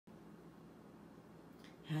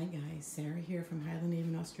Hi guys, Sarah here from Highland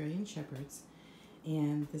Haven Australian Shepherds,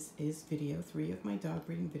 and this is video 3 of my dog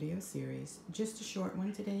breeding video series. Just a short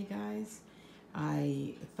one today, guys.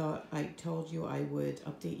 I thought I told you I would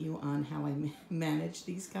update you on how I manage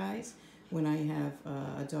these guys when I have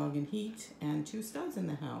a dog in heat and 2 studs in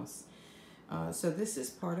the house. So this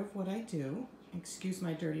is part of what I do. Excuse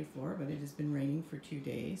my dirty floor, but it has been raining for 2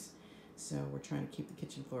 days. So we're trying to keep the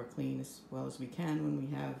kitchen floor clean as well as we can when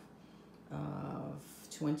we have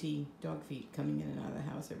 20 dog feet coming in and out of the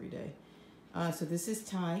house every day. So this is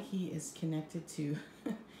Ty. He is connected to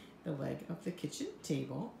the leg of the kitchen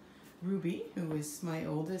table. Ruby, who is my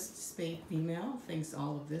oldest spayed female, thinks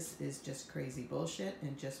all of this is just crazy bullshit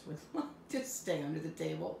and just would just stay under the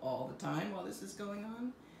table all the time while this is going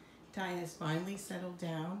on. Ty has finally settled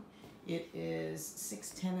down. It is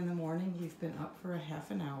 6:10 in the morning. We've been up for a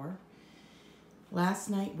half an hour. Last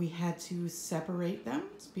night we had to separate them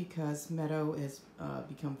because Meadow has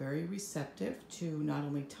become very receptive to not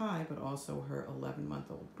only Ty but also her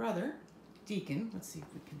 11-month-old brother, Deacon. Let's see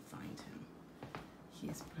if we can find him. He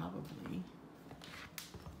is probably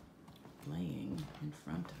laying in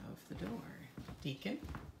front of the door. Deacon?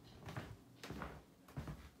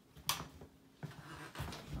 Oh,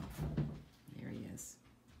 there he is.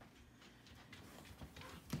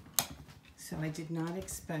 So I did not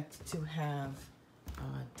expect to have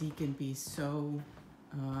Deacon be so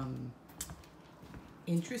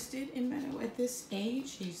interested in Meadow at this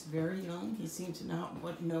age. He's very young. He seemed to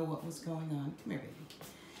not know what was going on. Come here, baby.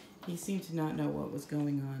 He seemed to not know what was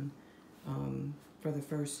going on for the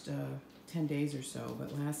first 10 days or so,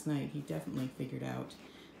 but last night he definitely figured out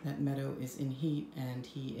that Meadow is in heat and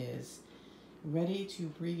he is ready to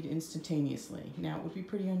breed instantaneously. Now, it would be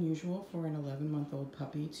pretty unusual for an 11-month-old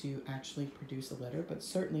puppy to actually produce a litter, but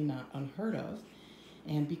certainly not unheard of.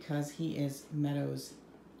 And because he is Meadow's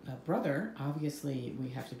brother, obviously we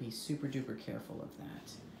have to be super duper careful of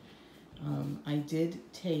that. I did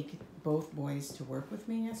take both boys to work with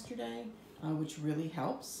me yesterday, which really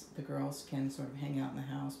helps. The girls can sort of hang out in the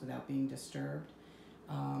house without being disturbed.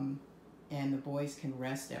 And the boys can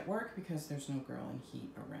rest at work because there's no girl in heat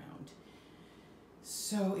around.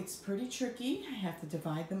 So it's pretty tricky. I have to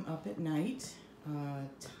divide them up at night.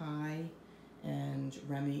 Ty and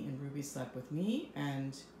Remy and Ruby slept with me,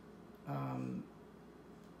 and Ty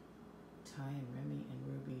and Remy and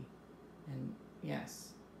Ruby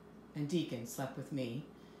and Deacon slept with me,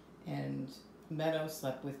 and Meadow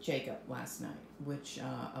slept with Jacob last night, which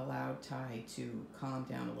allowed Ty to calm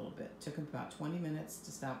down a little bit. Took him about 20 minutes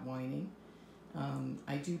to stop whining.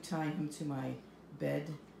 I do tie him to my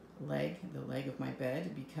bed leg, the leg of my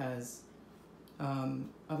bed, because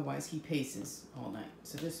otherwise he paces all night.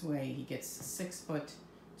 So this way he gets 6 foot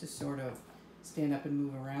to sort of stand up and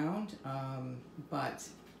move around, but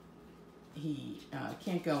he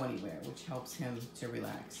can't go anywhere, which helps him to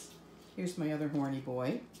relax. Here's my other horny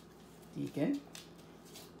boy, Deacon.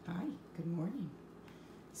 Hi, good morning.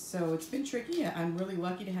 So it's been tricky. I'm really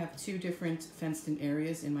lucky to have 2 different fenced-in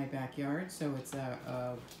areas in my backyard, so it's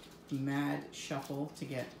a mad shuffle to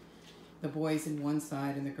get the boys in one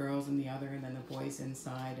side and the girls in the other, and then the boys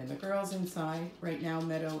inside and the girls inside. Right now,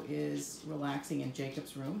 Meadow is relaxing in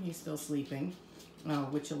Jacob's room. He's still sleeping,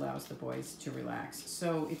 which allows the boys to relax.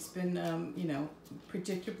 So it's been, you know,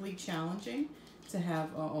 predictably challenging to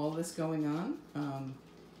have all this going on.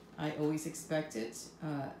 I always expect it.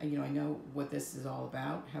 You know, I know what this is all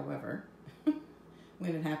about. However,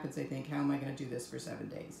 when it happens, I think, how am I going to do this for 7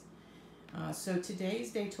 days? So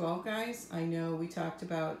today's day 12, guys. I know we talked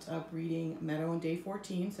about breeding Meadow on day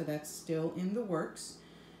 14, so that's still in the works.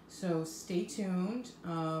 So stay tuned,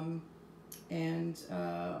 and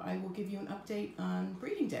I will give you an update on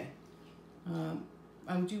breeding day.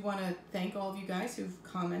 I do want to thank all of you guys who've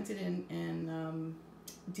commented and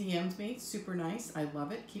DM'd me. Super nice. I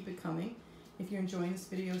love it. Keep it coming. If you're enjoying this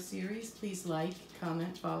video series, please like,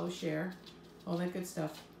 comment, follow, share, all that good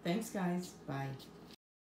stuff. Thanks, guys. Bye.